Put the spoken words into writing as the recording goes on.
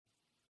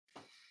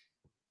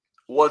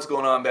What's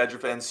going on, Badger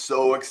fans?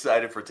 So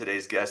excited for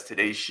today's guest,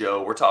 today's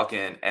show. We're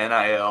talking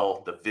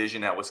NIL, the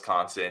vision at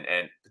Wisconsin,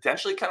 and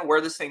potentially kind of where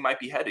this thing might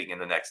be heading in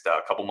the next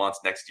couple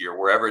months, next year,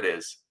 wherever it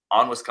is.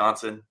 On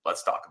Wisconsin,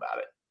 let's talk about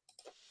it.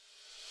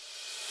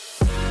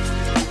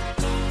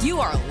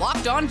 You are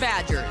Locked On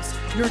Badgers,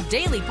 your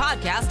daily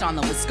podcast on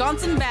the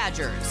Wisconsin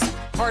Badgers.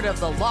 Part of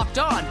the Locked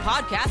On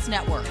Podcast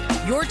Network,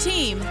 your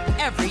team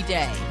every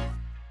day.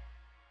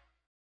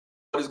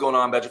 What is going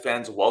on, Badger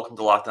fans? Welcome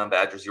to Locked On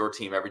Badgers, your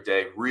team every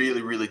day.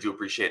 Really do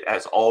appreciate,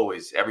 as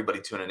always, everybody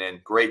tuning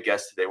in. Great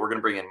guest today. We're going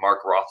to bring in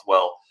Mark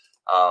Rothwell.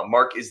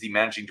 Mark is the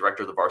managing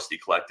director of the Varsity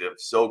Collective.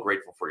 So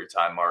grateful for your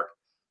time, Mark.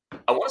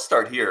 I want to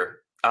start here.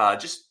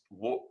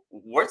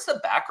 What's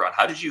the background?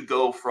 How did you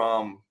go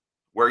from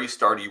where you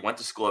started, you went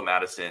to school at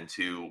Madison,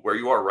 to where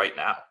you are right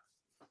now?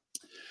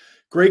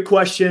 Great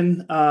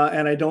question.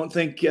 And I don't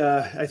think,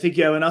 I think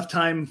you have enough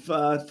time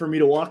for me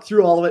to walk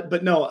through all of it.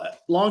 But no,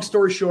 long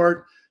story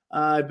short,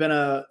 I've been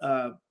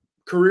a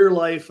career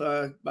life,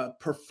 a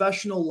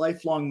professional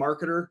lifelong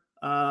marketer.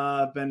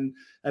 I've been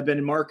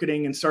in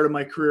marketing and started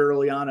my career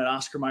early on at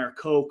Oscar Mayer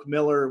Coke,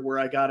 Miller, where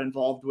I got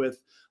involved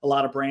with a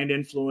lot of brand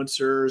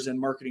influencers and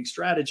marketing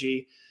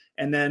strategy.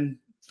 And then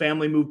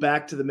family moved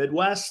back to the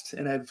Midwest,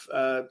 and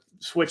I've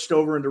switched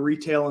over into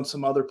retail and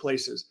some other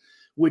places,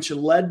 which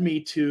led me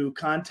to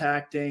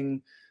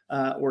contacting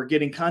or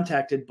getting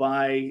contacted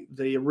by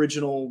the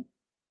original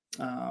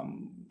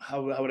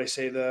how would I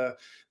say the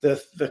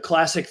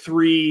classic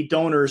three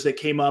donors that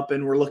came up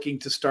and were looking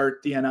to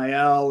start the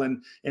NIL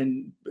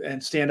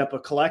and stand up a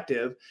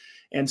collective.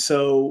 And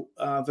so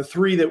the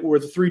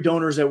three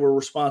donors that were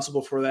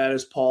responsible for that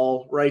is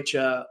Paul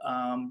Reicha,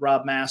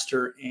 Rob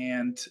Master,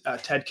 and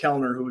Ted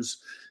Kellner,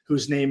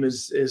 whose name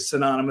is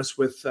synonymous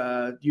with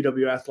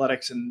UW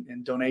Athletics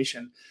and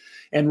donation.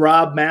 And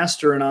Rob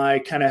Master and I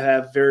kind of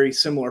have very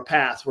similar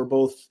paths. We're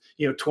both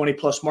 20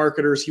 plus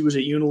marketers. He was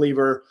at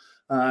Unilever.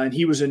 And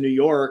he was in New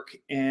York,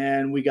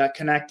 and we got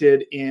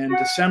connected in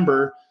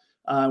December.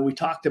 We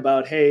talked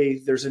about, hey,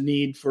 there's a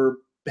need for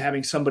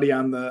having somebody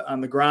on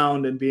the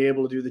ground and be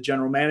able to do the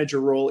general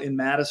manager role in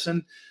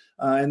Madison.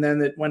 And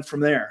then it went from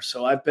there.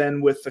 So I've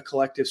been with the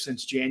collective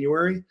since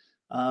January,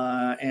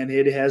 and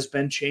it has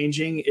been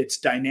changing. It's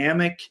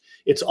dynamic.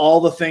 It's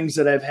all the things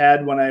that I've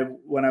had when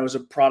I was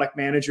a product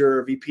manager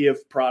or VP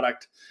of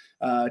product,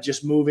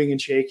 just moving and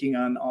shaking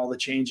on all the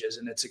changes,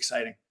 and it's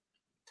exciting.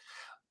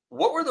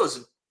 What were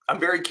those? I'm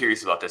very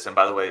curious about this. And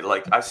by the way,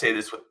 like I say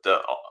this with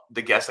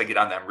the guests I get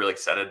on that I'm really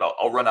excited about.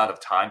 I'll run out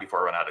of time before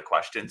I run out of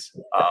questions.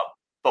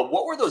 But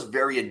what were those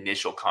very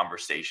initial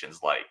conversations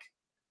like?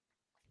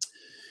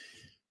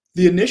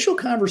 The initial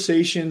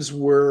conversations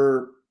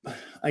were,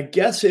 I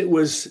guess it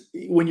was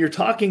when you're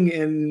talking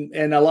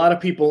and a lot of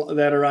people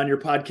that are on your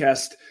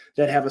podcast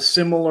that have a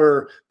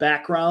similar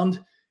background,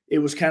 it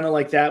was kind of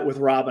like that with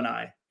Rob and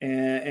I.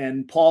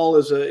 And Paul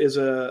is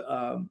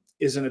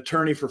an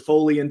attorney for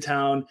Foley in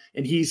town,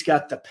 and he's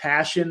got the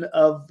passion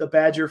of the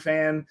Badger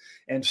fan,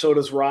 and so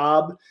does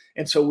Rob.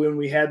 And so when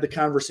we had the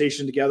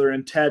conversation together,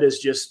 and Ted is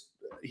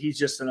he's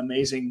just an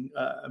amazing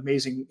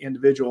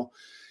individual.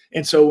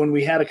 And so when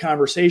we had a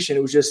conversation,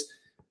 it was just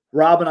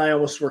Rob and I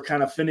almost were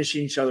kind of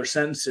finishing each other's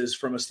sentences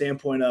from a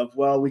standpoint of,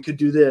 well, we could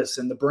do this,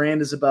 and the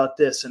brand is about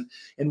this,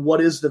 and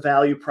what is the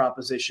value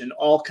proposition,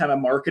 all kind of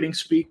marketing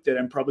speak that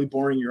I'm probably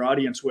boring your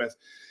audience with.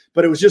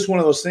 But it was just one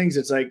of those things.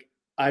 It's like,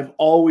 I've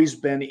always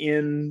been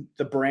in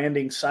the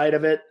branding side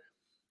of it.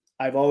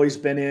 I've always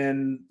been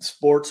in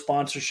sports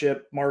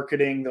sponsorship,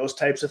 marketing, those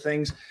types of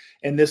things.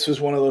 And this was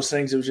one of those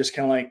things. It was just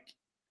kind of like,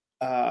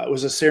 it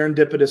was a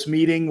serendipitous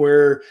meeting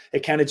where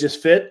it kind of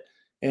just fit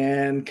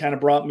and kind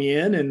of brought me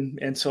in.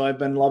 And so I've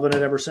been loving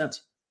it ever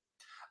since.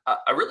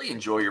 I really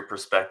enjoy your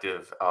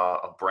perspective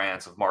of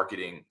brands, of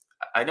marketing.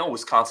 I know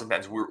Wisconsin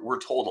fans, we're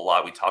told a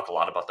lot. We talk a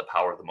lot about the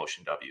power of the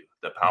Motion W,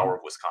 the power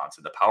of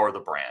Wisconsin, the power of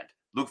the brand.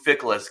 Luke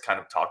Fickle has kind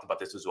of talked about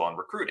this as well in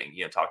recruiting,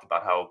 talked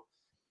about how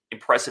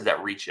impressive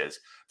that reach is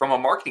from a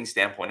marketing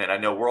standpoint. And I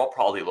know we're all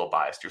probably a little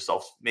biased,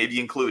 yourself maybe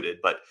included,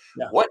 but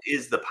yeah. What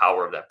is the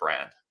power of that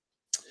brand?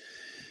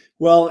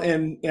 Well,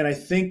 and I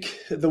think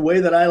the way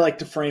that I like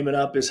to frame it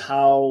up is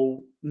how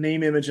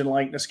name, image, and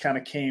likeness kind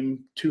of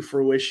came to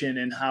fruition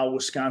and how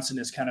Wisconsin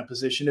has kind of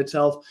positioned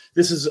itself.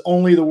 This is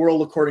only the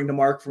world according to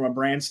Mark from a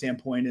brand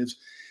standpoint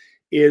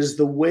is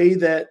the way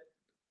that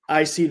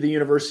I see the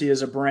university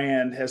as a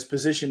brand has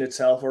positioned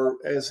itself, or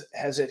as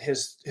it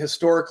has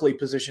historically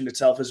positioned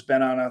itself, has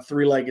been on a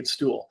three-legged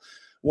stool.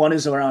 One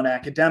is around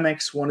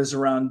academics, one is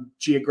around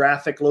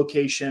geographic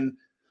location,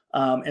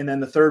 and then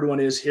the third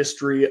one is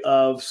history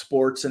of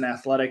sports and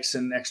athletics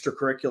and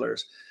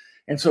extracurriculars.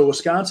 And so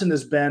Wisconsin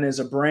has been, as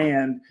a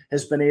brand,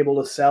 has been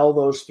able to sell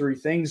those three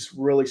things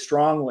really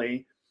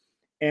strongly.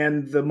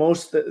 And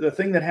the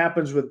thing that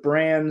happens with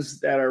brands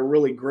that are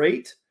really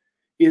great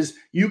is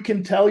you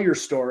can tell your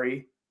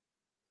story,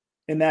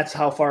 and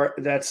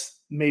that's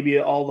maybe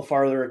all the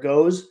farther it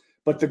goes.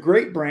 But the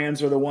great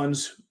brands are the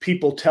ones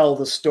people tell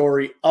the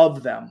story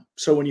of them.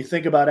 So when you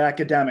think about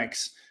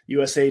academics,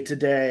 USA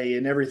Today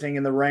and everything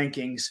in the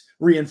rankings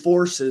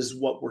reinforces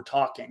what we're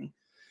talking.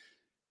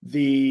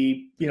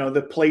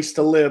 the place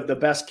to live, the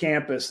best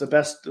campus, the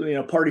best,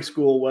 party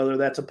school, whether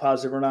that's a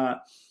positive or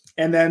not.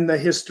 And then the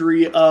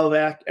history of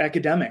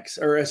athletics,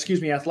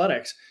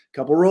 a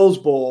couple Rose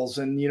Bowls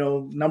and,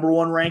 number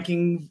one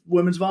ranking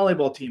women's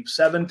volleyball team,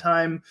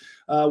 7-time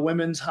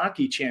women's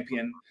hockey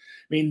champion.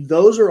 I mean,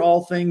 those are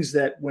all things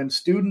that when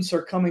students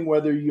are coming,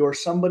 whether you're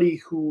somebody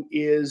who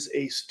is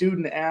a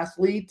student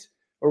athlete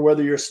or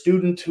whether you're a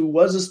student who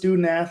was a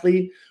student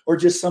athlete or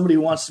just somebody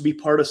who wants to be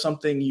part of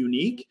something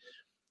unique,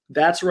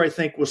 that's where I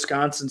think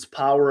Wisconsin's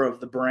power of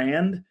the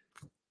brand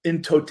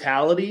in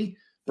totality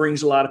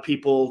brings a lot of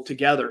people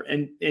together.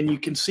 And you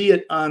can see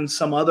it on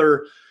some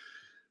other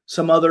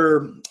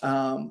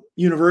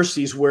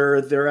universities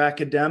where their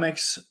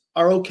academics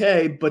are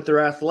okay, but their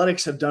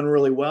athletics have done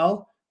really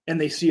well. And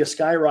they see a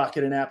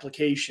skyrocket in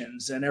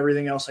applications and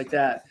everything else like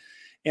that.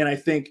 And I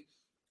think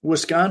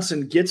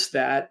Wisconsin gets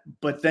that,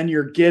 but then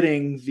you're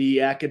getting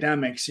the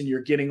academics and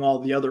you're getting all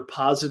the other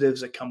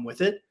positives that come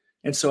with it.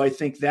 And so I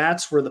think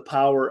that's where the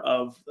power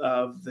of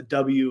the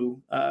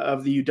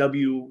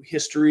UW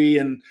history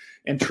and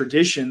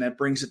tradition that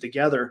brings it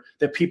together,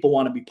 that people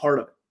want to be part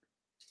of it.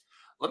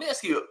 Let me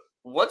ask you,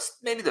 what's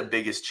maybe the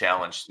biggest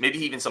challenge, maybe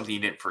even something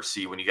you didn't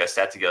foresee when you guys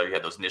sat together, you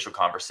had those initial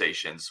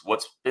conversations?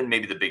 What's been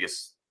maybe the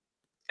biggest,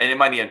 and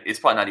it's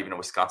probably not even a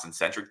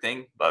Wisconsin-centric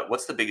thing, but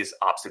what's the biggest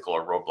obstacle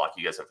or roadblock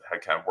you guys have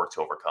had kind of worked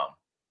to overcome?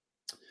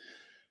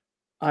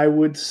 I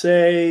would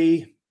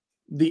say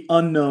the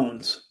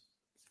unknowns.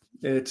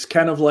 It's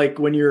kind of like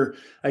when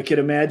I could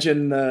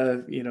imagine,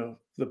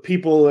 the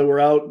people that were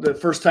out the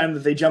first time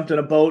that they jumped in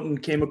a boat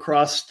and came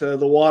across the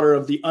water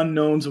of the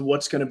unknowns of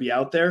what's going to be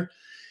out there.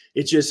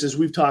 It's just, as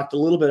we've talked a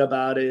little bit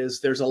about, is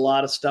there's a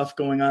lot of stuff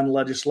going on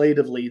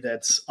legislatively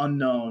that's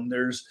unknown.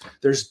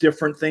 There's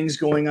different things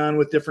going on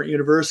with different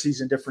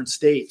universities in different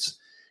states.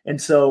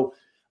 And so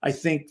I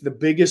think the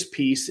biggest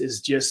piece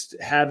is just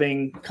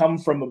having come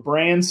from a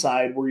brand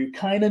side where you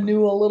kind of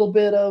knew a little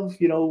bit of,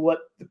 what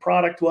the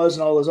product was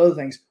and all those other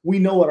things. We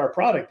know what our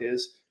product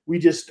is. We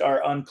just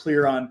are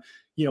unclear on,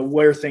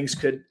 where things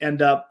could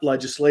end up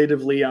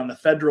legislatively on the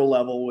federal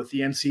level, with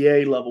the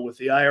NCAA level, with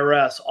the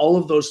IRS. All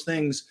of those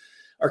things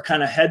are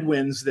kind of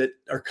headwinds that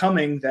are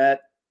coming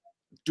that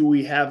do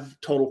we have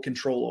total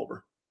control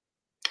over?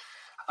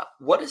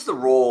 What is the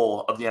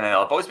role of the NIL?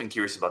 I've always been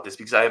curious about this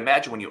because I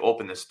imagine when you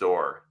open this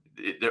door,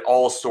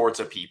 all sorts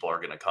of people are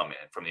going to come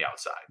in from the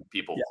outside.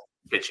 People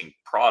pitching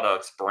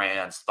products,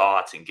 brands,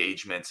 thoughts,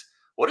 engagements.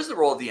 What is the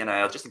role of the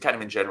NIL, just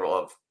in general,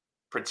 of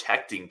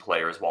protecting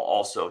players while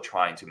also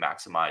trying to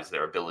maximize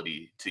their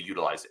ability to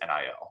utilize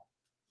NIL?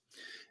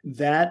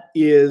 That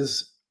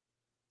is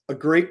a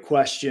great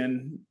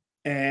question.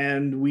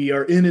 And we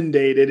are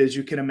inundated, as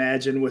you can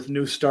imagine, with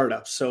new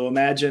startups. So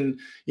imagine,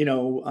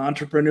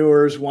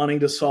 entrepreneurs wanting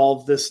to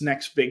solve this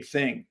next big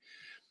thing.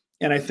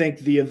 And I think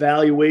the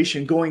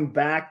evaluation, going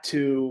back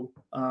to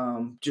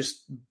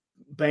just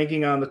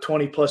banking on the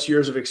 20 plus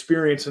years of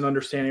experience and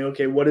understanding,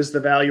 okay, what is the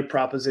value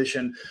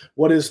proposition?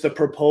 What is the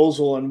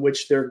proposal in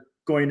which they're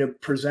going to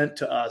present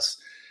to us?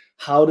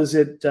 How does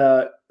it,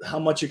 how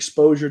much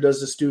exposure does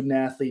the student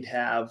athlete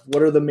have?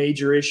 What are the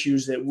major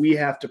issues that we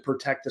have to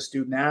protect the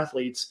student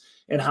athletes,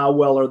 and how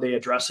well are they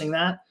addressing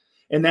that?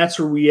 And that's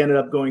where we ended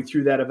up going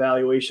through that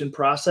evaluation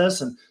process.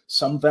 And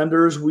some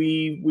vendors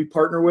we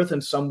partner with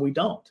and some we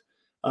don't.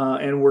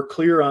 And we're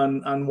clear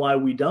on why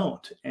we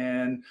don't.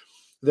 And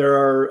there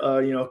are,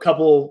 a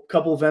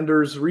couple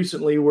vendors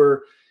recently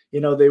where,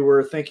 they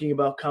were thinking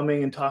about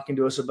coming and talking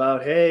to us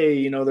about,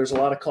 hey, there's a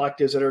lot of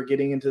collectives that are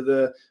getting into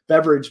the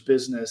beverage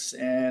business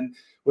and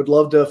would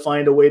love to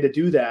find a way to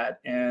do that.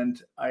 And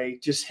I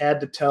just had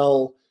to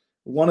tell,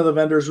 one of the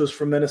vendors was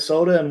from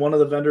Minnesota and one of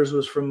the vendors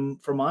was from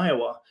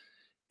Iowa.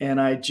 And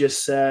I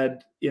just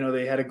said,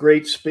 they had a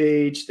great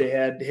speech. They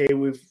had, hey,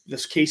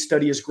 this case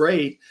study is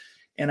great.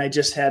 And I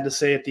just had to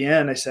say at the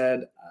end, I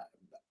said,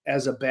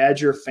 as a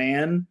Badger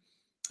fan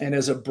and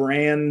as a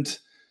brand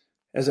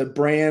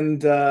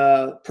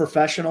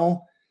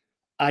professional,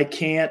 I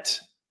can't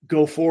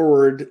go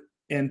forward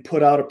and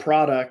put out a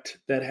product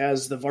that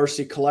has the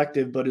Varsity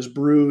Collective, but is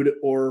brewed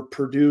or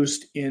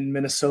produced in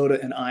Minnesota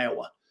and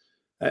Iowa.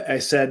 I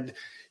said,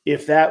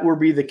 if that were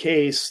be the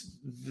case,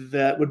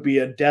 that would be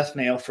a death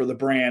nail for the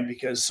brand,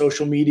 because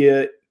social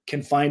media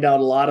can find out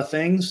a lot of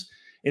things.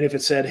 And if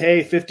it said,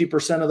 hey,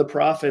 50% of the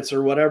profits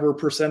or whatever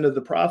percent of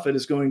the profit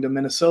is going to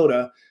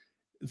Minnesota,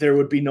 there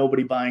would be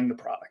nobody buying the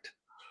product.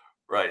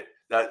 Right.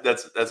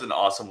 That's an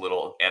awesome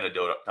little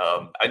anecdote.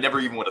 I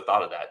never even would have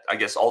thought of that. I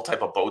guess all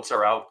type of boats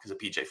are out because of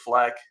PJ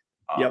Fleck.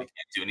 You can't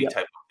do any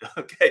type of,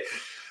 okay.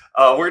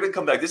 We're going to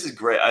come back. This is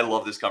great. I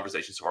love this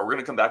conversation so far. We're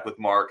going to come back with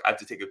Mark. I have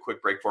to take a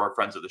quick break for our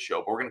friends of the show,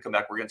 but we're going to come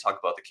back. We're going to talk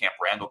about the Camp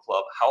Randall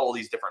Club, how all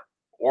these different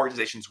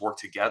organizations work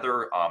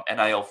together,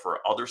 NIL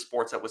for other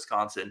sports at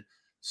Wisconsin.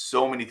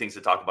 So many things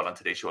to talk about on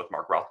today's show with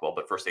Mark Rothwell.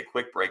 But first, a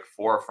quick break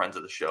for our friends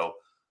of the show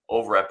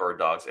over at Bird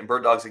Dogs. And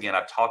Bird Dogs, again,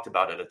 I've talked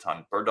about it a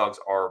ton. Bird Dogs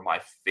are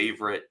my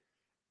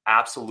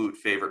absolute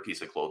favorite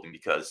piece of clothing,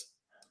 because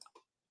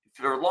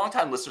for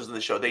longtime listeners of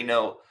the show, they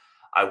know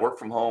I work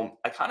from home.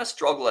 I kind of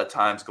struggle at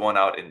times going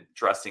out and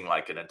dressing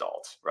like an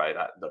adult, right?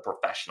 The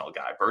professional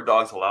guy. Bird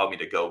dogs allow me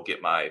to go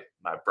get my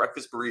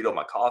breakfast burrito,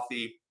 my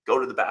coffee, go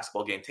to the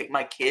basketball game, take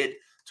my kid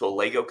to a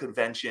Lego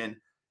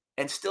convention,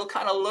 and still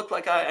kind of look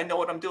like I know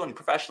what I'm doing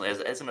professionally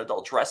as an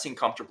adult, dressing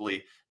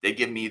comfortably. They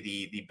give me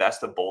the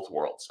best of both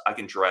worlds. I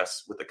can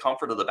dress with the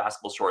comfort of the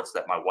basketball shorts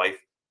that my wife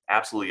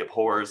absolutely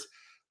abhors,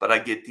 but I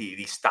get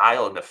the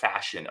style and the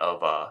fashion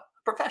of a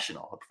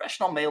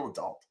professional male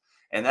adult.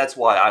 And that's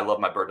why I love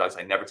my bird dogs.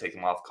 I never take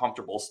them off.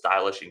 Comfortable,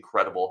 stylish,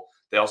 incredible.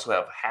 They also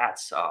have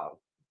hats,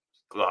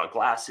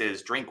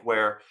 glasses,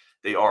 drinkware.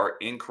 They are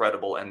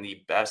incredible. And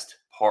the best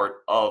part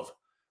of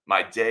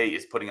my day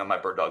is putting on my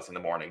bird dogs in the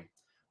morning.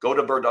 Go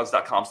to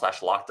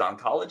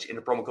birddogs.com/lockedoncollege,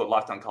 enter promo code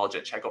lockedoncollege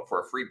at checkout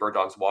for a free Bird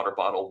Dogs water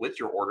bottle with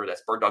your order.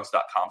 That's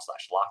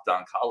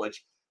birddogs.com/lockedoncollege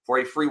for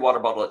a free water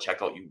bottle at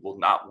checkout. You will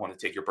not want to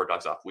take your bird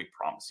dogs off. We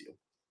promise you.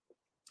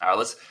 All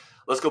right,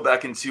 let's go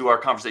back into our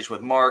conversation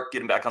with Mark,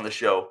 getting back on the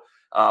show.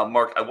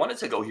 Mark, I wanted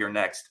to go here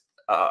next.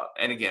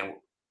 And again,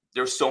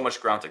 there's so much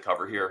ground to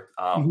cover here.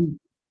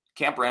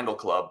 Camp Randall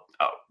Club,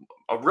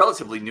 a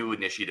relatively new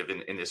initiative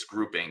in this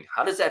grouping.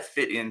 How does that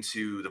fit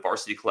into the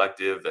Varsity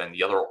Collective and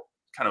the other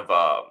kind of,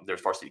 there's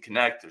Varsity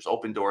Connect, there's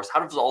Open Doors. How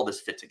does all this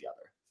fit together?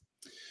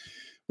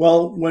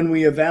 Well, when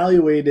we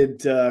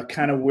evaluated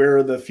kind of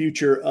where the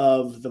future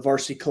of the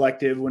Varsity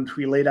Collective, when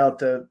we laid out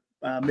the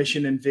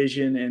mission and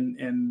vision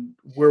and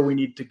where we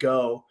need to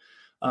go,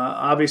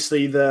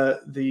 obviously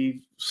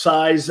the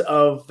size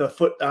of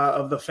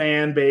the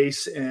fan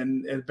base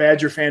and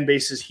Badger fan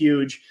base is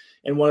huge.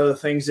 And one of the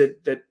things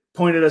that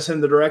pointed us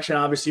in the direction,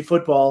 obviously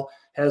football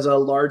has a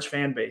large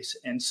fan base.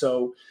 And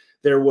so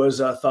there was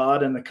a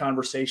thought and a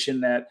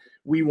conversation that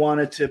we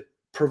wanted to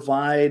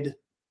provide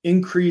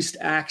increased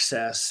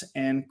access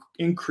and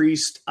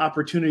increased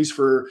opportunities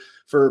for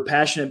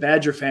passionate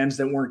Badger fans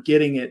that weren't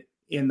getting it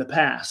in the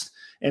past.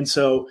 And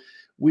so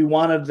we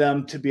wanted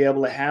them to be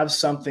able to have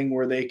something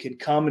where they could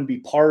come and be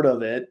part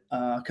of it.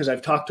 Because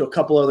I've talked to a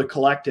couple other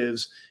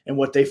collectives, and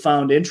what they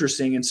found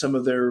interesting in some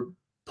of their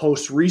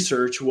post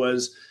research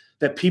was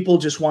that people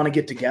just want to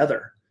get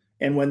together.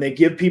 And when they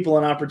give people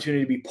an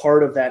opportunity to be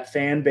part of that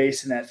fan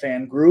base and that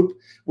fan group,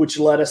 which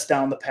led us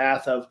down the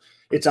path of,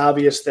 it's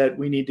obvious that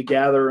we need to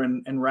gather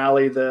and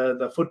rally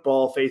the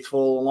football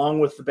faithful along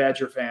with the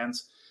Badger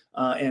fans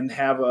and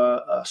have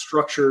a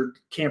structured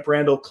Camp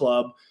Randall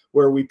Club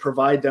where we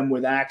provide them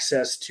with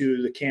access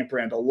to the Camp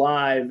Randall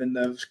Live and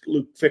the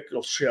Luke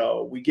Fickle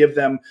Show. We give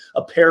them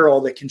apparel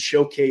that can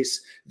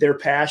showcase their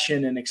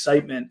passion and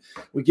excitement.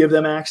 We give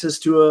them access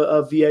to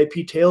a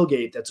VIP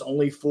tailgate that's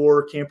only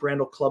for Camp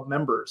Randall Club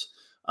members.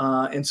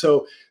 And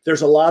so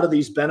there's a lot of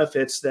these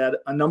benefits that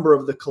a number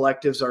of the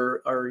collectives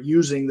are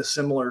using the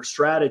similar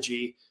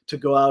strategy to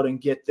go out and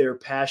get their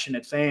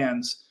passionate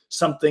fans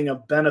something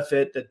of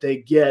benefit that they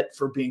get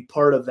for being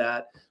part of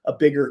that, a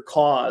bigger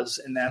cause.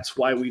 And that's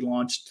why we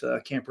launched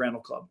Camp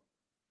Randall Club.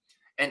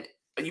 And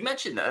you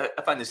mentioned, I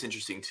find this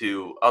interesting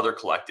too, other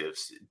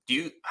collectives.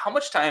 How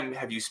much time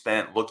have you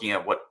spent looking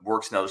at what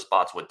works in other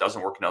spots, what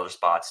doesn't work in other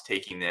spots,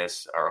 taking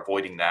this or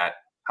avoiding that?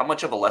 How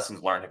much of a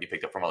lessons learned have you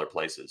picked up from other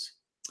places?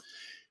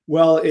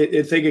 Well,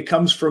 I think it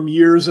comes from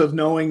years of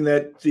knowing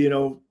that,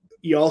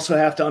 you also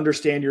have to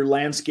understand your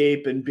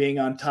landscape and being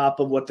on top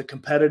of what the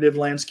competitive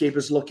landscape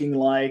is looking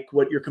like,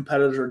 what your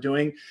competitors are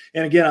doing.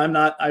 And again,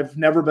 I've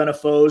never been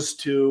opposed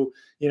to,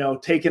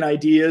 taking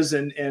ideas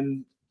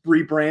and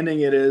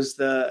rebranding it as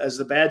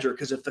the Badger.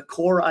 Because if the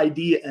core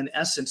idea and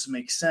essence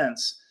makes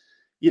sense,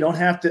 you don't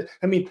have to,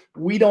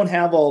 we don't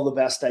have all the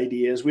best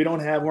ideas.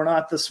 We're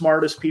not the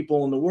smartest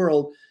people in the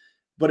world.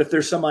 But if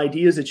there's some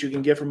ideas that you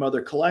can get from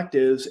other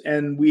collectives,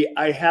 and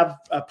I have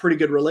a pretty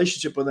good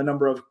relationship with a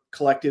number of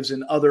collectives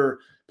in other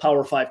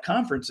Power 5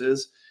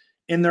 conferences,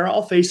 and they're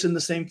all facing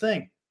the same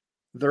thing.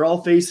 They're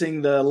all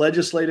facing the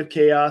legislative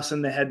chaos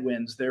and the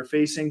headwinds. They're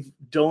facing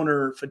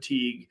donor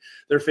fatigue.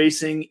 They're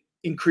facing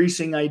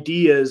increasing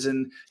ideas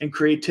and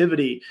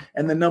creativity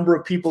and the number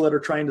of people that are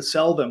trying to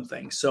sell them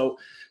things.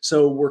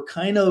 So we're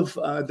kind of,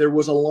 there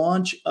was a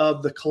launch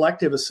of the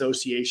collective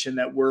association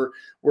that we're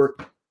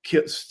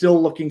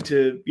still looking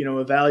to,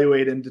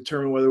 evaluate and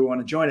determine whether we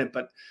want to join it.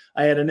 But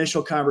I had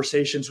initial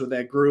conversations with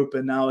that group,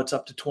 and now it's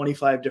up to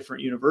 25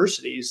 different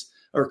universities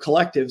or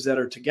collectives that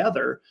are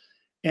together.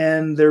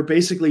 And they're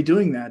basically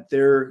doing that.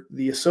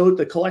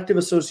 The collective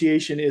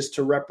association is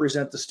to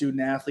represent the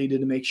student athlete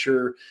and to make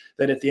sure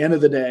that at the end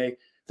of the day,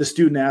 the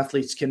student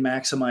athletes can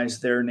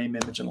maximize their name,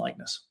 image, and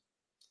likeness.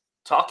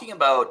 Talking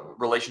about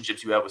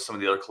relationships you have with some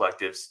of the other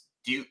collectives,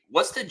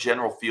 what's the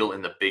general feel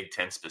in the Big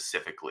Ten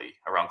specifically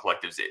around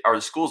collectives? Are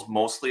the schools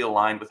mostly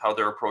aligned with how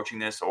they're approaching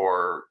this,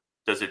 or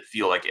does it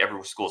feel like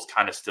every school is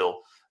kind of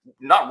still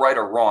not right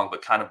or wrong,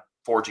 but kind of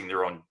forging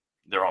their own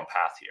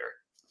path here?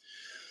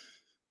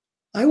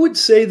 I would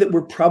say that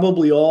we're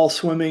probably all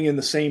swimming in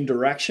the same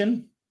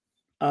direction.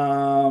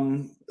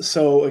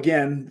 So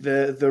again,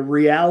 the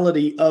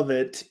reality of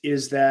it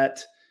is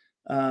that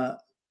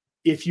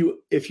if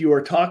you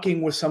are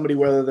talking with somebody,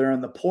 whether they're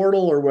in the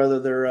portal or whether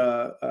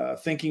they're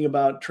thinking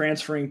about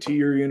transferring to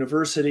your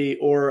university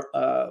or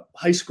a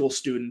high school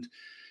student,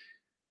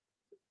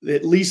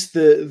 at least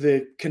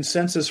the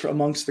consensus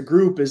amongst the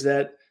group is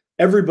that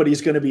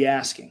everybody's going to be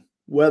asking,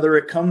 whether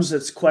it comes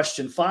as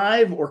question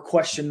 5 or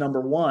question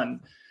number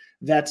 1.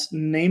 That's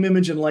name,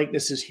 image, and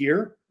likeness is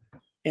here,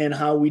 and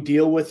how we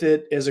deal with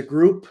it as a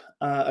group.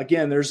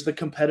 Again, there's the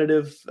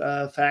competitive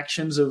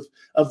factions of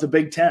the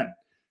Big Ten,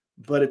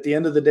 but at the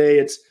end of the day,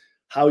 it's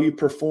how you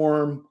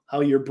perform, how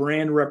your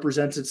brand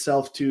represents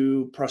itself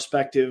to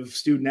prospective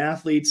student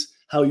athletes,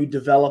 how you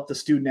develop the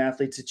student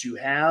athletes that you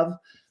have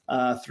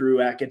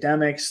through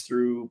academics,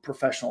 through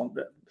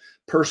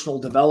personal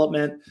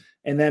development,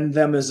 and then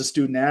them as a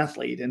student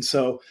athlete. And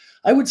so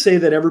I would say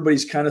that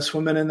everybody's kind of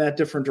swimming in that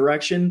different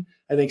direction.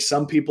 I think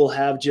some people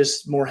have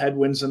just more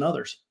headwinds than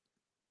others.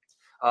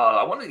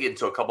 I wanted to get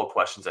into a couple of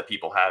questions that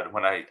people had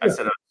when I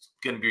said I was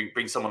going to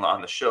bring someone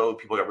on the show.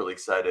 People got really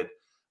excited.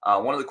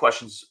 One of the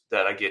questions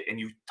that I get, and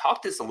you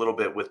talked this a little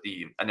bit with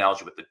the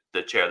analogy with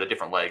the chair, the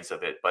different legs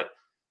of it, but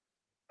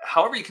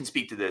however you can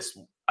speak to this,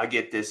 I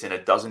get this in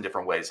a dozen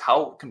different ways.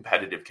 How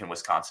competitive can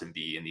Wisconsin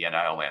be in the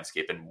NIL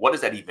landscape, and what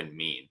does that even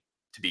mean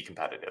to be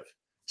competitive?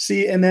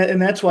 See, and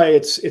that's why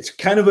it's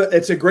kind of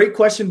it's a great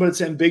question, but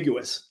it's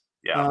ambiguous.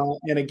 Yeah.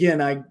 And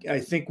again, I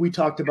think we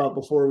talked about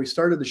before we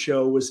started the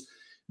show was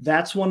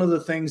that's one of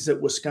the things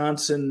that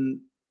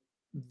Wisconsin,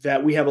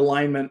 that we have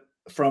alignment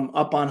from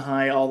up on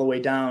high all the way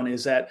down,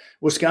 is that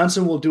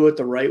Wisconsin will do it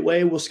the right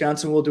way.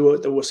 Wisconsin will do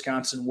it the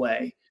Wisconsin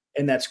way.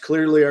 And that's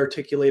clearly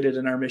articulated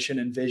in our mission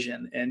and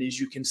vision. And as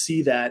you can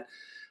see that,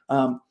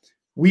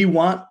 we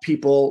want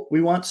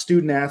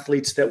student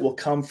athletes that will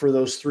come for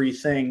those 3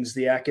 things: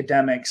 the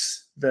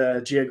academics,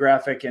 the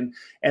geographic, and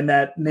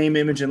that name,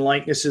 image, and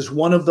likeness is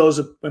one of those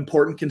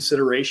important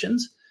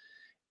considerations.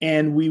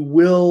 And we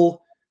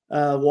will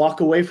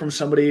walk away from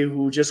somebody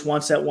who just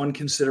wants that one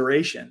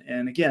consideration.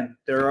 And again,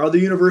 there are other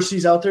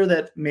universities out there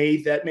that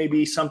may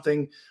be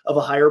something of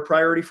a higher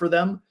priority for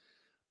them.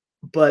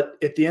 But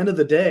at the end of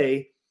the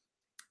day,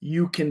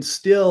 you can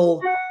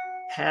still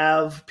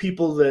have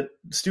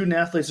student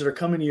athletes that are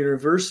coming to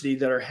university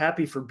that are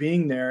happy for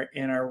being there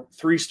and are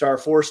 3-star,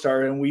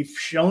 4-star. And we've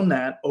shown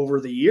that over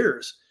the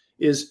years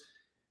is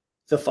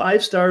the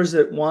 5 stars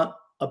that want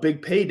a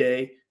big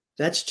payday.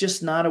 That's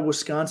just not a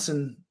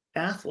Wisconsin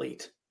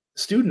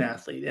student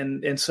athlete.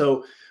 And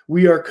so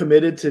we are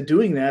committed to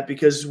doing that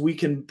because we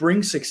can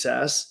bring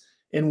success.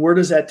 And where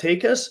does that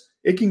take us?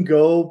 It can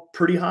go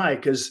pretty high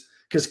because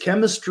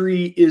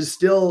chemistry is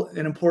still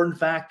an important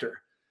factor.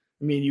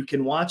 I mean, you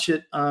can watch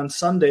it on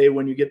Sunday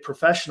when you get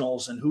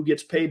professionals and who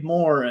gets paid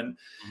more. And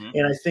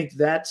I think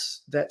that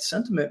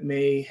sentiment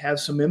may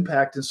have some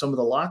impact in some of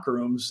the locker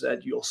rooms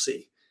that you'll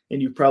see.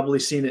 And you've probably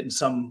seen it in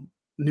some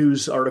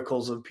news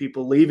articles of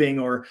people leaving,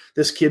 or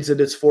this kid's at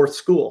its 4th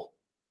school.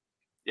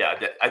 Yeah,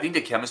 I think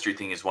the chemistry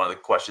thing is one of the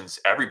questions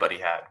everybody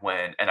had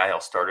when NIL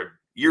started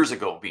years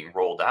ago being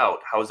rolled out.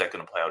 How is that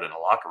going to play out in a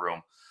locker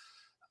room?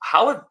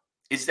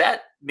 Is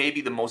that maybe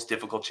the most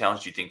difficult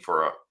challenge, do you think,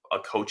 for a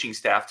coaching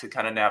staff to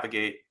kind of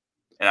navigate?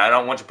 And I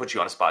don't want to put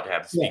you on a spot to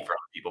have to speak for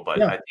other people,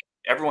 but I think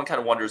everyone kind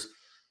of wonders,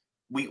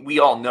 we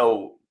all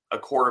know a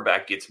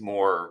quarterback gets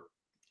more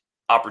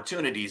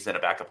opportunities than a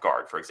backup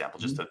guard, for example,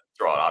 just to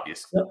throw out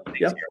obvious things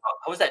here.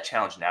 How is that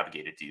challenge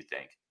navigated, do you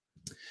think?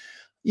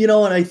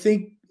 And I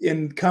think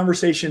in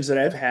conversations that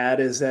I've had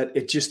is that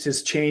it just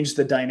has changed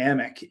the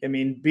dynamic. I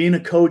mean, being a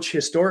coach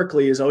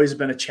historically has always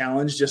been a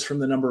challenge just from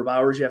the number of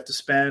hours you have to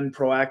spend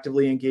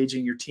proactively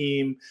engaging your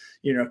team,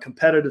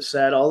 competitive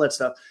set, all that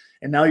stuff.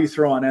 And now you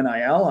throw on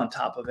NIL on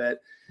top of it.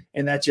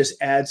 And that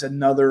just adds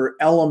another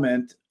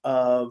element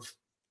of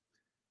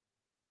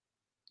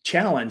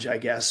challenge, I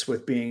guess,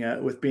 with being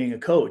a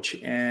coach.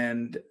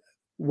 And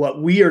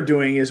what we are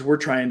doing is we're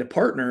trying to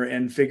partner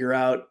and figure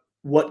out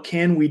what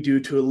can we do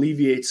to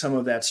alleviate some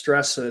of that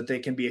stress so that they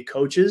can be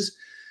coaches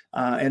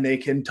and they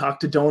can talk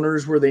to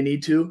donors where they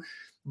need to.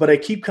 But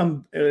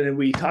and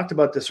we talked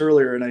about this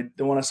earlier, and I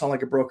don't want to sound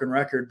like a broken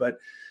record, but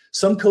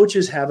some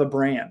coaches have a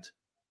brand.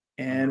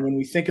 And when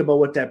we think about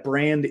what that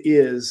brand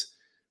is,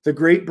 the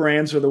great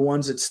brands are the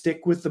ones that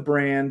stick with the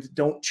brand,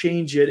 don't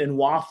change it and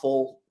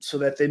waffle so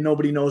that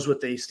nobody knows what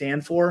they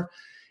stand for.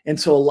 And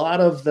so a lot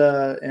of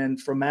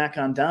and from Mac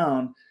on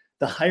down,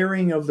 the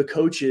hiring of the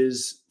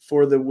coaches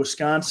for the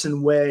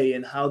Wisconsin way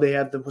and how they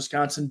have the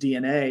Wisconsin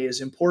DNA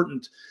is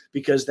important,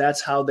 because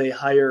that's how they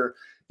hire,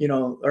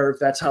 or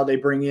that's how they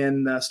bring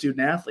in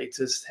student athletes,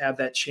 is have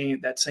that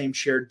same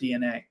shared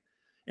DNA.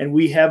 And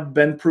we have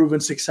been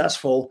proven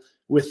successful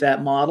with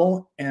that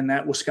model, and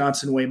that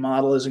Wisconsin way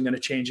model isn't going to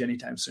change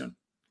anytime soon.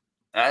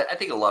 I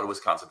think a lot of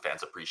Wisconsin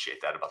fans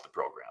appreciate that about the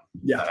program.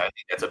 Yeah. I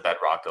think that's a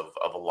bedrock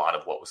of a lot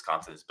of what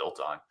Wisconsin is built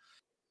on.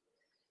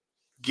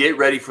 Get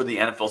ready for the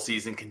NFL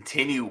season.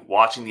 Continue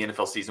watching the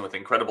NFL season with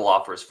incredible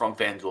offers from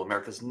FanDuel,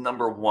 America's #1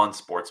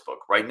 sportsbook.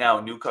 Right now,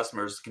 new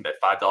customers can bet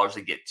 $5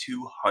 and get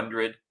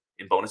 $200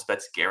 in bonus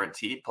bets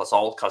guaranteed. Plus,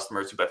 all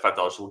customers who bet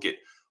 $5 will get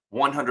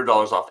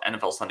 $100 off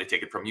NFL Sunday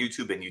Ticket from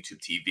YouTube and YouTube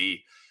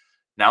TV.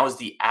 Now is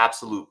the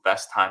absolute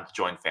best time to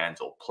join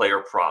FanDuel. Player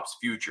props,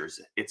 futures,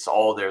 it's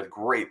all there.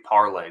 Great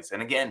parlays.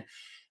 And again,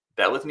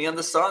 bet with me on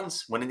the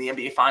Suns winning the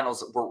NBA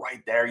Finals. We're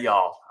right there,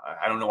 y'all.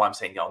 I don't know why I'm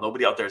saying y'all.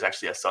 Nobody out there is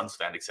actually a Suns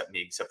fan except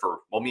me, except for,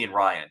 well, me and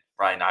Ryan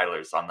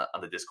Eilers on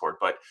the Discord.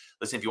 But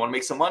listen, if you want to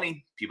make some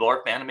money, people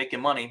are a fan of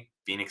making money.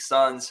 Phoenix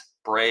Suns,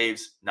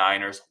 Braves,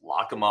 Niners,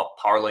 lock them up,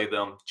 parlay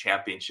them,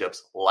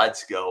 championships.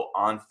 Let's go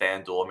on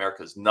FanDuel,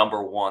 America's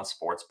 #1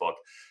 sports book.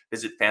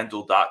 Visit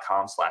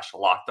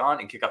FanDuel.com/lockedon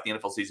and kick off the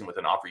NFL season with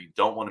an offer you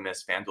don't want to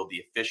miss. FanDuel,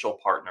 the official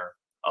partner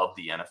of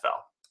the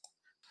NFL.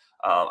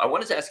 I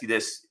wanted to ask you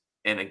this,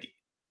 and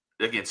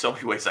again, so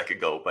many ways I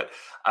could go, but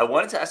I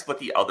wanted to ask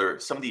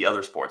about some of the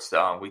other sports.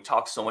 We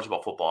talked so much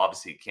about football,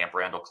 obviously Camp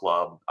Randall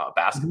Club.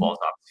 Basketball is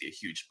obviously a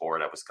huge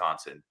sport at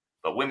Wisconsin,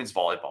 but women's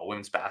volleyball,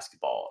 women's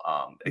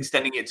basketball,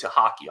 extending it to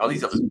hockey, all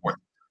these other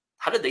sports.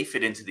 How did they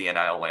fit into the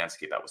NIL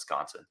landscape at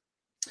Wisconsin?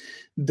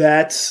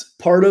 That's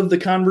part of the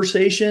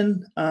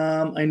conversation.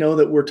 I know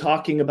that we're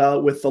talking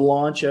about with the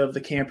launch of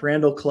the Camp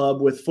Randall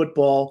Club with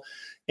football,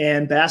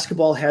 and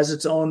basketball has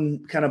its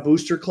own kind of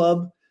booster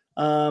club.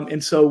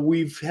 And so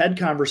we've had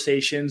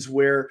conversations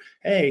where,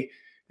 hey,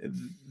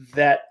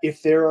 that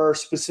if there are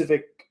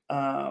specific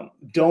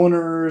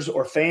donors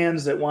or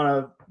fans that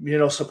want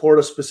to, support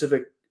a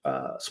specific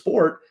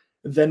sport,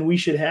 then we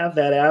should have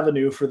that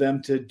avenue for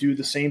them to do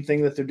the same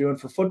thing that they're doing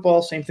for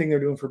football, same thing they're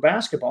doing for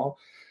basketball,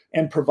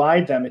 and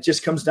provide them. It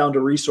just comes down to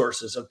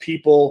resources of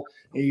people.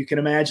 You can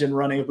imagine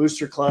running a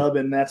booster club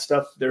and that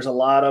stuff. There's a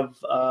lot of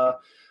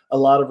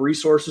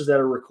resources that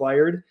are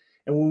required,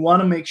 and we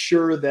want to make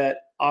sure that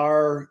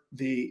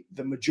the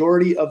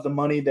majority of the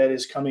money that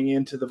is coming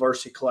into the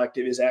Varsity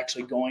Collective is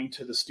actually going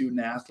to the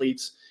student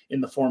athletes in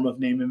the form of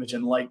name, image,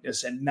 and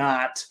likeness, and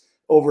not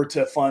over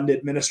to fund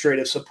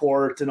administrative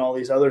support and all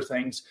these other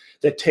things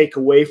that take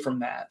away from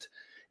that.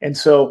 And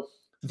so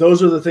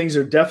those are the things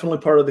that are definitely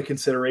part of the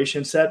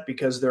consideration set,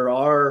 because there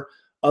are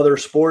other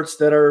sports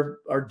that are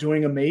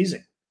doing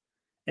amazing,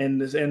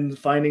 and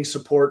finding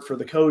support for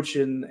the coach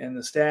and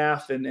the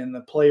staff and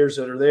the players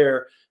that are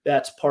there.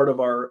 That's part of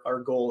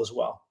our goal as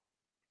well.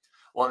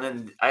 Well, and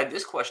then I had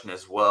this question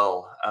as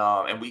well.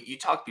 And you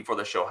talked before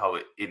the show how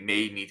it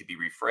may need to be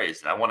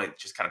rephrased. And I want to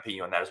just kind of ping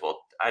you on that as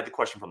well. I had the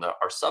question from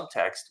our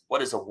subtext. What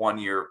does a 1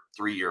 year,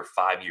 3 year,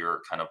 5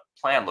 year kind of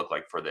plan look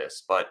like for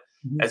this? But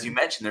as you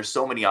mentioned, there's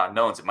so many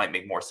unknowns. It might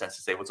make more sense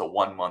to say what's a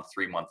 1 month,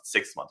 3 month,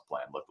 6 month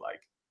plan look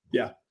like.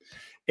 Yeah.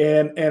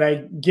 And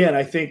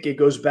I think it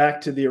goes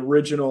back to the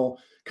original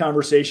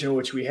conversation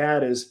which we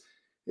had, is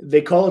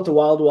they call it the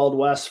Wild Wild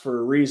West for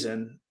a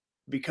reason,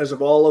 because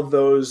of all of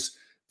those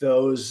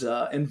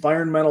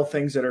environmental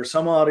things that are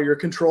some out of your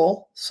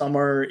control, some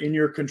are in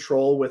your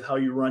control with how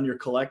you run your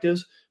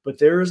collectives. But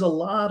there is a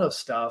lot of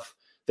stuff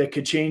that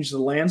could change the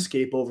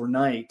landscape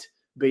overnight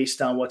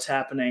based on what's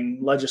happening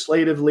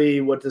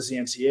legislatively. What does the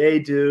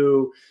NCAA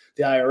do?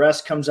 The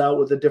IRS comes out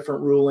with a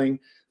different ruling.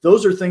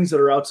 Those are things that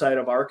are outside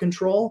of our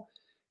control.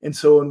 And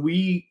so when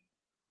we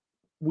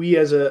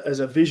as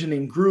a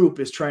visioning group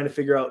is trying to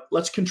figure out,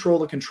 let's control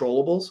the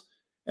controllables,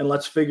 and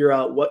let's figure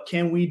out what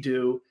can we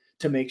do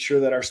to make sure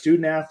that our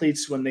student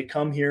athletes, when they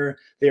come here,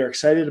 they are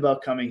excited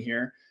about coming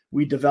here.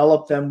 We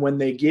develop them when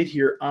they get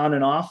here on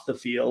and off the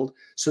field,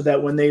 so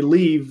that when they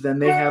leave, then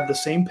they have the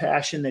same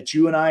passion that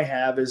you and I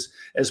have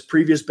as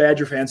previous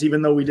Badger fans,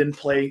 even though we didn't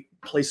play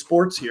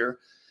sports here,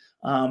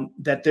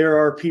 that there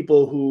are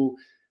people who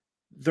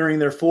during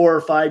their 4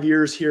 or 5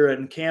 years here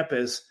on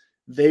campus,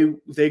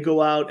 they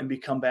go out and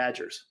become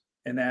Badgers,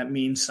 and that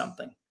means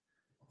something.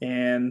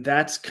 And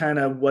that's kind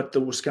of what the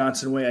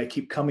Wisconsin way, I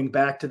keep coming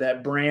back to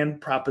that brand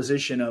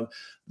proposition of,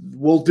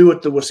 we'll do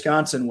it the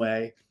Wisconsin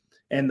way.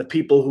 And the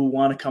people who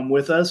want to come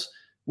with us,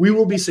 we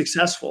will be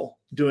successful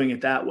doing it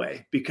that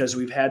way, because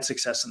we've had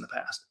success in the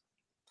past.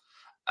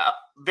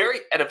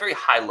 At a very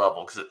high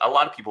level, because a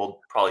lot of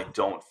people probably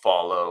don't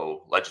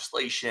follow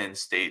legislation,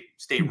 state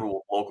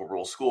rule, local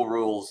rules, school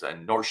rules,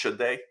 and nor should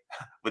they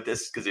with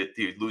this, because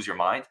you lose your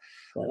mind.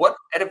 Right. What,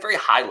 at a very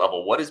high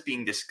level, what is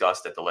being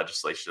discussed at the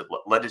legislative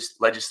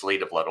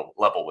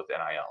level with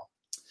NIL?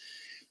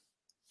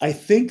 I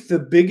think the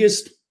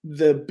biggest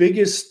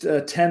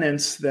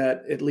tenets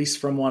that, at least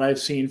from what I've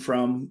seen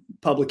from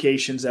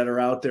publications that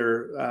are out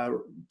there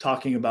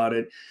talking about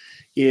it,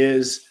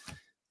 is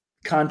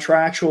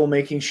contractual,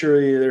 making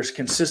sure there's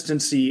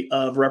consistency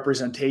of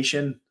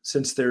representation,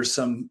 since there's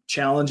some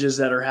challenges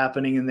that are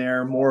happening in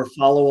there, more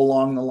follow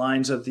along the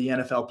lines of the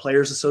NFL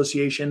Players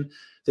Association,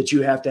 that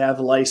you have to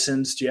have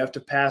licensed, you have to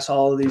pass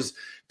all of these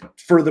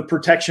for the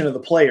protection of the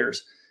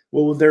players.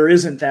 Well, there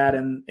isn't that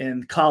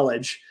in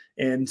college.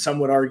 And some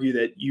would argue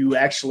that you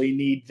actually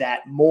need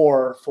that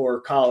more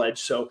for college.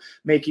 So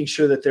making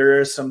sure that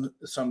there is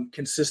some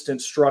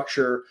consistent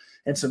structure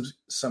and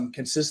some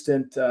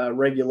consistent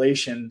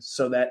regulation,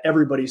 so that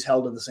everybody's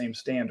held to the same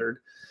standard.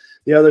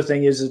 The other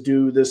thing is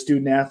do the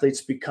student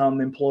athletes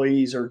become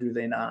employees, or do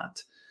they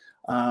not?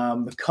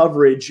 The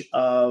coverage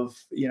of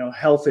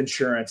health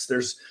insurance.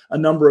 There's a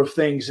number of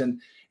things, and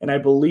I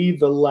believe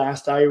the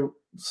last I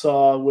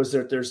saw was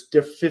that there's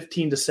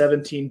 15 to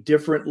 17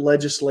 different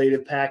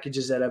legislative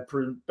packages that have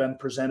been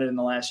presented in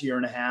the last year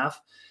and a half.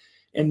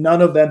 And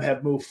none of them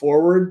have moved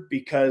forward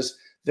because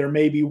there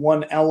may be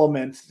one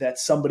element that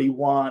somebody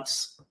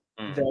wants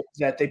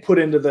that they put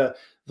into the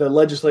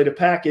legislative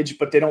package,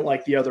 but they don't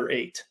like the other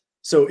 8.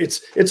 So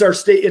it's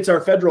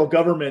our federal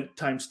government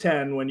times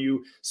 10. When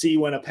you see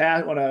when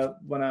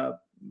a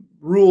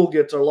rule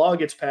gets or law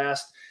gets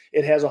passed,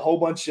 it has a whole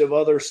bunch of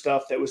other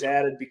stuff that was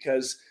added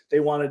because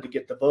they wanted to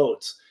get the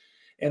votes.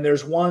 And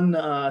there's one,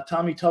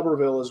 Tommy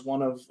Tuberville is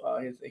one of,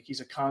 I think he's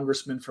a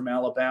congressman from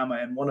Alabama.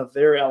 And one of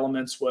their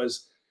elements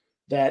was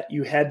that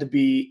you had to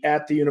be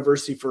at the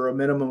university for a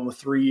minimum of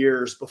 3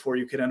 years before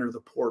you could enter the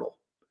portal.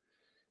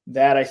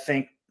 That, I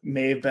think,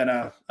 may have been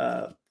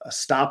a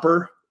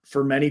stopper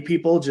for many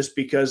people, just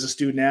because the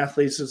student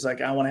athletes is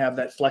like, I want to have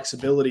that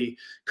flexibility.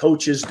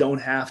 Coaches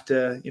don't have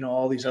to,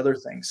 all these other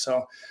things.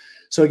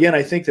 So again,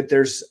 I think that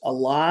there's a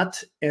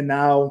lot. And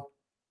now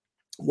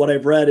what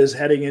I've read is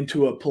heading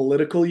into a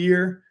political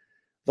year,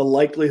 the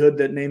likelihood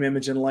that name,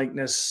 image, and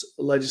likeness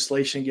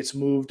legislation gets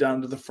moved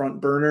onto the front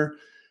burner,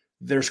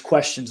 there's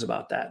questions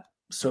about that.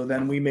 So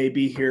then we may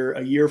be here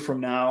a year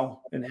from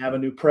now and have a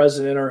new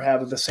president or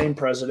have the same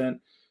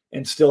president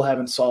and still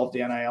haven't solved the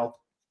NIL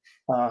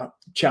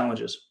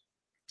challenges.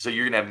 So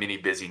you're going to have many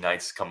busy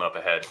nights coming up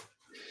ahead.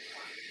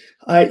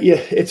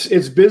 Yeah,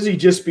 it's busy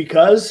just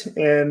because,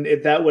 and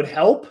that would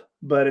help.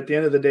 But at the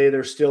end of the day,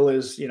 there still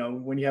is,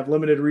 when you have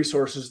limited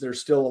resources,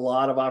 there's still a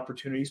lot of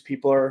opportunities.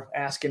 People are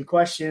asking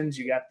questions.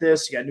 You got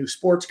new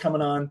sports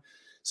coming on.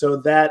 So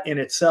that in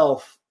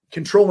itself,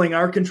 controlling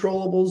our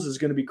controllables is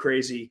going to be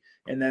crazy.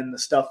 And then the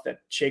stuff that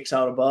shakes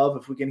out above,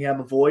 if we can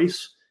have a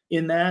voice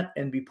in that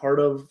and be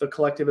part of the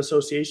collective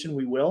association,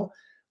 we will.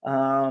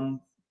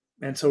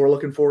 And so we're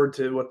looking forward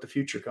to what the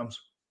future comes.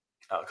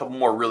 A couple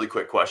more really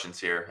quick questions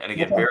here. And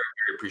again, very,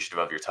 very appreciative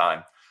of your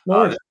time.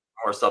 No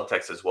more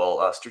subtext as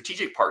well.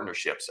 Strategic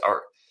partnerships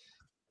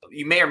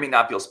you may or may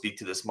not be able to speak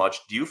to this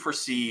much. Do you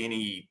foresee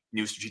any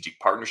new strategic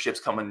partnerships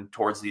coming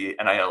towards the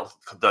NIL,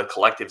 the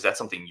collective? Is that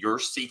something you're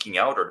seeking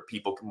out, or do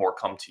people more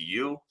come to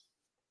you?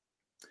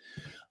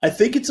 I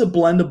think it's a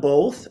blend of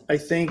both. I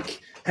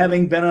think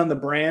having been on the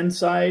brand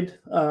side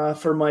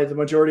for the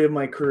majority of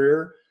my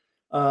career,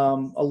 a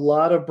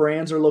lot of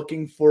brands are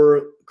looking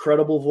for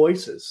credible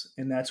voices,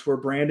 and that's where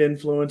brand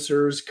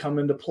influencers come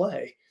into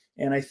play.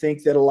 And I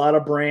think that a lot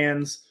of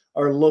brands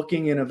are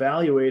looking and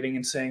evaluating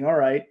and saying, all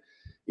right,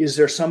 is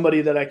there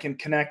somebody that I can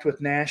connect with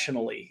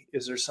nationally?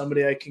 Is there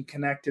somebody I can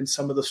connect in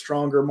some of the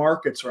stronger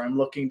markets where I'm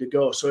looking to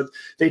go? So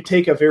they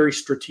take a very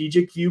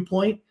strategic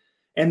viewpoint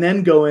and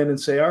then go in and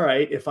say, all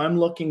right, if I'm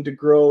looking to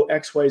grow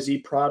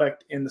XYZ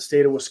product in the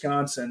state of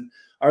Wisconsin,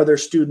 are there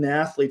student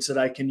athletes that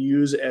I can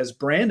use as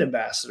brand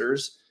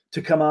ambassadors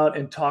to come out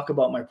and talk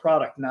about my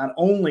product? Not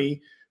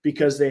only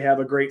because they have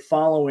a great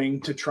following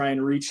to try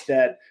and reach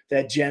that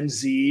Gen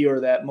Z or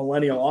that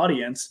millennial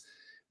audience,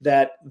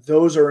 that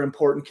those are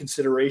important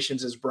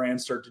considerations as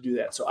brands start to do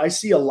that. So I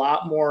see a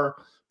lot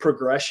more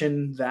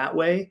progression that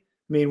way.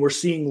 I mean, we're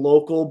seeing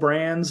local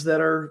brands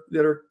that are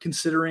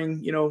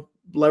considering,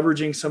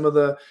 leveraging some of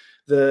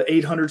the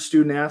 800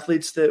 student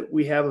athletes that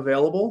we have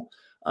available.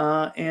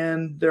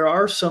 And there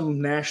are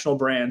some national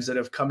brands that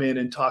have come in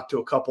and talked to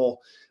a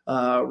couple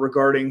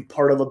regarding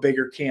part of a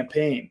bigger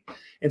campaign.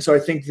 And so I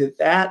think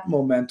that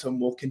momentum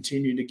will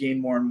continue to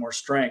gain more and more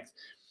strength.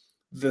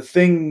 The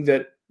thing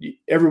that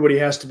everybody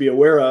has to be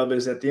aware of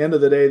is at the end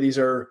of the day, these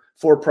are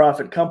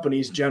for-profit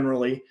companies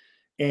generally,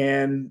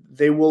 and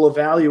they will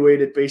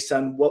evaluate it based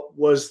on what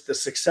was the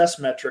success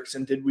metrics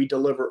and did we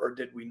deliver or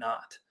did we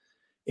not.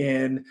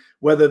 And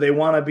whether they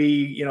want to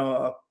be,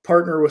 a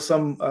partner with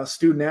some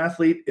student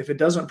athlete, if it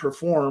doesn't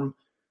perform,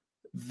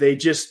 they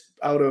just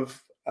out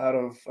of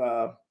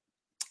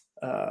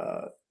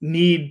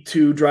need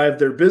to drive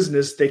their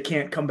business, they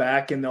can't come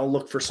back and they'll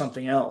look for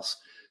something else.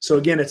 So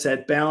again, it's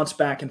that balance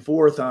back and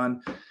forth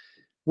on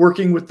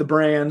working with the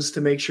brands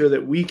to make sure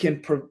that we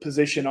can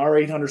position our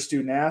 800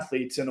 student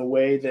athletes in a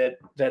way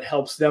that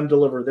helps them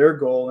deliver their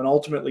goal and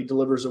ultimately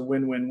delivers a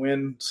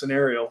win-win-win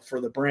scenario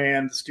for the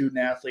brand, the student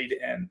athlete,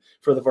 and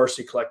for the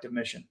varsity collective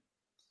mission.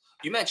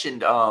 You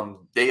mentioned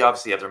they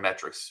obviously have their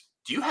metrics.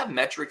 Do you have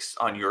metrics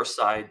on your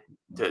side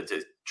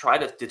to try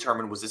to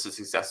determine, was this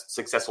a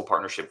successful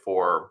partnership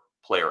for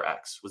player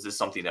X? Was this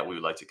something that we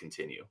would like to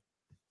continue?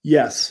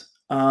 Yes.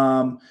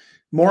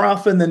 More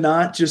often than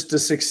not, just a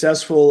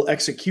successful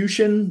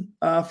execution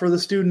for the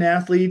student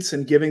athletes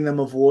and giving them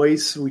a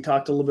voice. We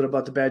talked a little bit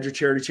about the Badger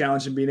Charity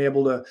Challenge and being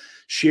able to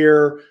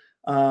share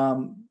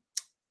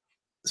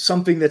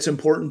something that's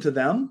important to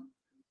them.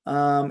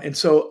 And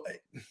so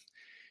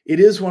it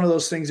is one of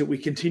those things that we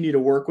continue to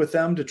work with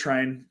them to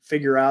try and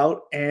figure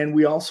out. And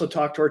we also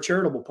talk to our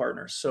charitable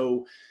partners.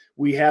 So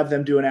we have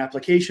them do an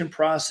application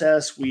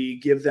process. We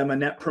give them a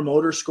net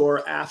promoter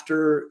score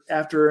after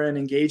an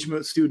engagement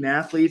with student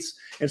athletes.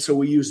 And so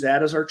we use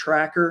that as our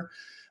tracker.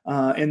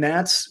 And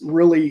that's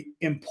really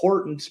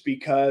important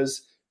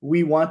because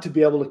we want to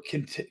be able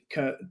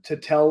to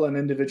tell an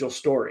individual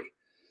story.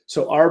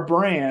 So our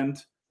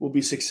brand will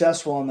be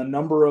successful on the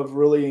number of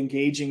really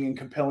engaging and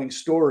compelling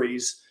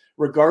stories,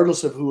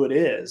 regardless of who it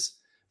is,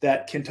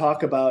 that can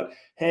talk about,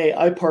 hey,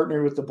 I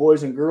partnered with the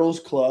Boys and Girls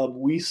Club.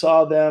 We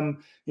saw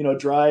them,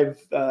 drive,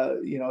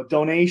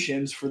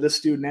 donations for this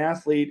student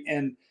athlete,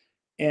 and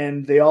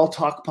they all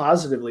talk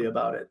positively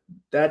about it.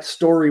 That's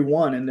story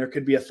one. And there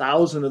could be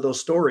 1,000 of those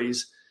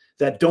stories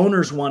that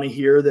donors want to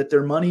hear, that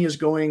their money is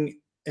going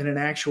in an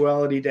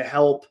actuality to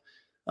help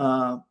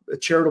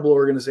charitable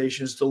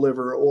organizations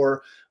deliver,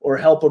 or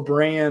help a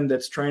brand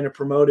that's trying to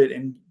promote it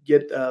and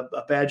get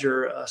a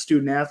Badger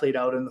student athlete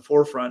out in the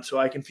forefront, so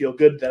I can feel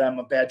good that I'm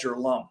a Badger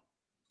alum.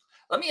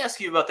 Let me ask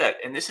you about that.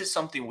 And this is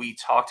something we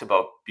talked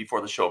about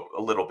before the show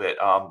a little bit.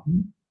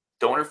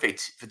 Donor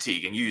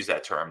fatigue, and you use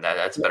that term.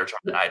 That's a better term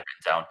than I had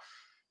written down.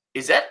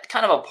 Is that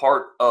kind of a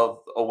part of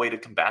a way to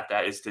combat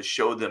that, is to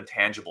show them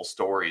tangible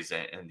stories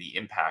and the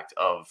impact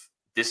of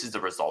this is the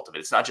result of it?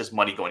 It's not just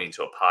money going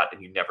into a pot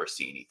and you never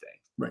see anything.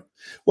 Right.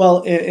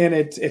 Well, and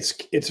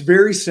it's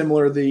very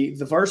similar. The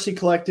Varsity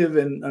Collective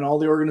and all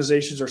the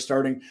organizations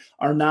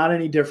are not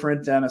any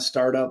different than a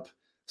startup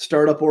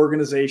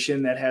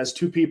organization that has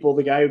two people,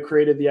 the guy who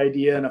created the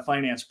idea and a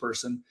finance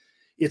person.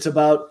 It's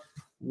about,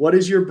 what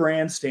does your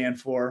brand stand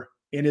for?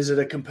 And is it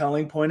a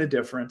compelling point of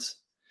difference?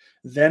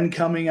 Then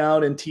coming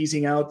out and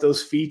teasing out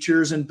those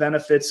features and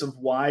benefits of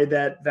why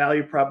that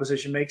value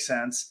proposition makes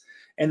sense.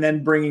 And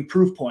then bringing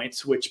proof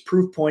points, which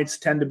proof points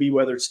tend to be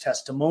whether it's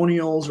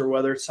testimonials or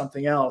whether it's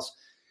something else.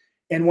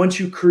 And once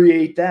you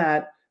create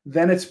that,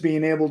 then it's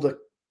being able to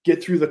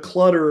get through the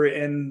clutter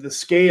and the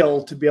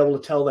scale to be able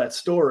to tell that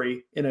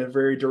story in a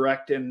very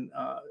direct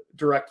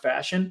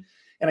fashion.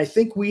 And I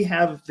think we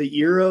have the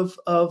ear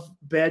of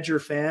Badger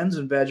fans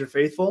and Badger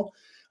faithful.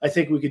 I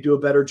think we could do a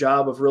better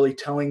job of really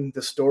telling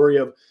the story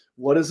of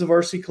what is the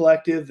Varsity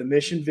Collective, the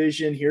mission,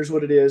 vision, here's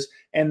what it is,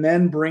 and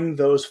then bring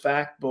those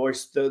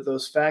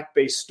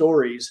fact-based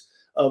stories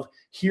of,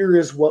 here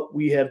is what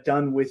we have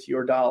done with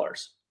your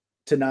dollars,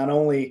 to not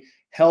only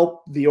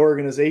help the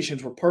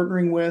organizations we're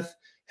partnering with,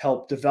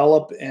 help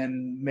develop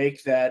and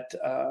make that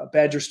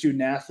Badger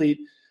student athlete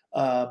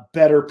a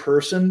better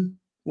person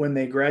when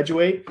they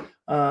graduate.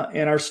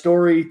 And our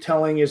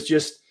storytelling is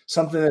just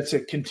something that's a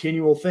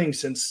continual thing,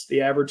 since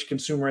the average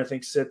consumer, I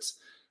think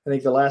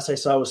the last I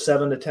saw was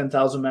 7,000 to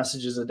 10,000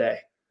 messages a day.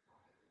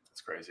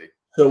 That's crazy.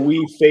 So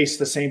we face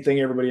the same thing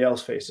everybody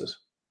else faces.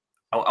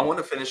 I want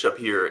to finish up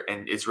here,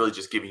 and it's really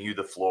just giving you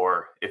the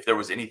floor. If there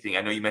was anything,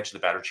 I know you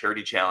mentioned the Badger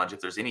Charity Challenge,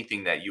 if there's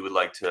anything that you would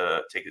like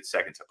to take a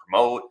second to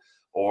promote,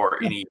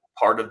 or any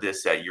part of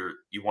this that you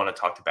want to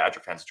talk to Badger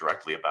fans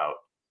directly about.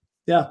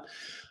 Yeah.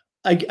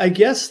 I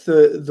guess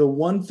the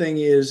one thing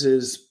is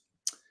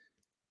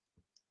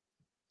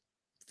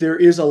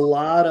there's a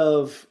lot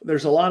of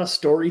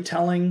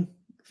storytelling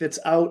that's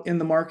out in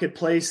the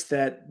marketplace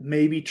that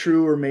may be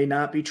true or may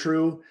not be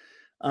true.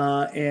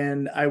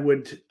 And I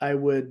would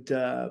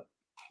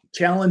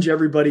challenge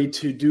everybody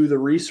to do the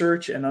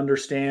research and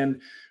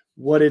understand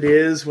what it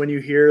is when you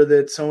hear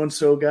that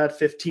so-and-so got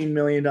 $15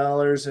 million.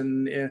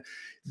 And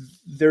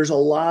there's a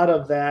lot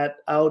of that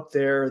out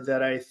there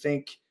that I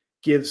think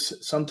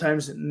gives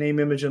sometimes name,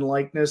 image, and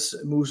likeness,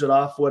 moves it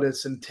off what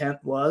its intent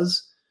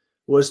was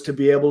to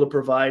be able to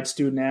provide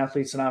student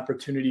athletes an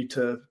opportunity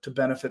to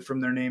benefit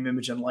from their name,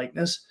 image, and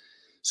likeness.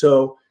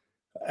 So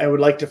I would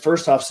like to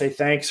first off say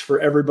thanks for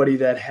everybody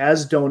that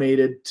has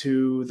donated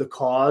to the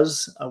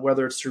cause,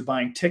 whether it's through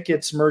buying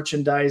tickets,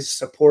 merchandise,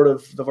 support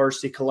of the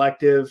Varsity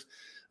Collective,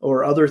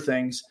 or other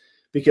things,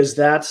 because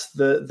that's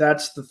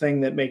the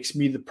thing that makes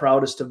me the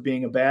proudest of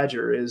being a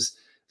Badger, is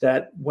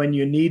that when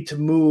you need to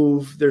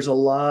move, there's a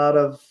lot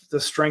of the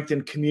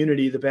strengthened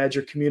community, the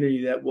Badger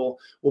community, that will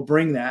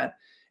bring that.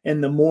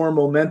 And the more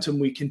momentum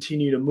we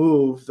continue to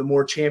move, the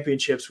more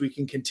championships we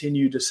can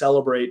continue to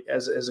celebrate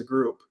as a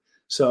group.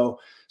 So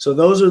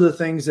those are the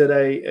things that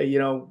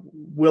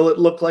will it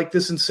look like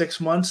this in 6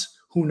 months?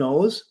 Who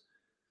knows?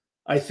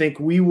 I think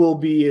we will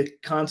be a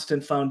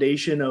constant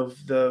foundation of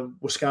the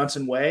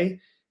Wisconsin way.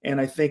 And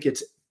I think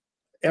it's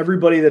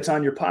everybody that's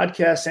on your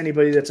podcast,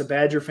 anybody that's a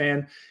Badger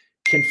fan,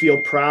 can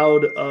feel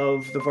proud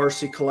of the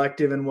Varsity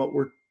Collective and what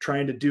we're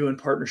trying to do in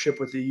partnership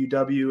with the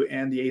UW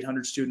and the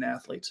 800 student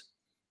athletes.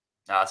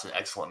 That's an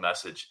excellent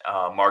message.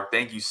 Mark,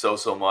 thank you so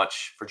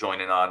much for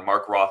joining on.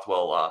 Mark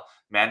Rothwell,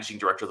 Managing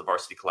Director of the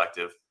Varsity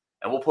Collective.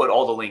 And we'll put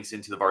all the links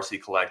into the Varsity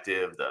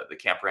Collective, the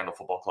Camp Randall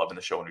Football Club in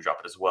the show when we drop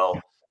it as well.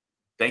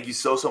 Thank you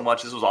so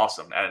much. This was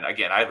awesome. And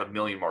again, I have a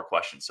million more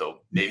questions. So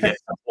maybe at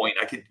some point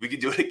we could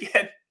do it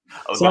again.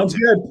 Sounds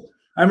good.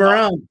 I'm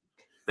around.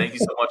 Thank you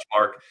so much,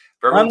 Mark.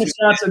 On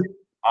Wisconsin.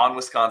 On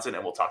Wisconsin,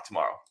 and we'll talk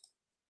tomorrow.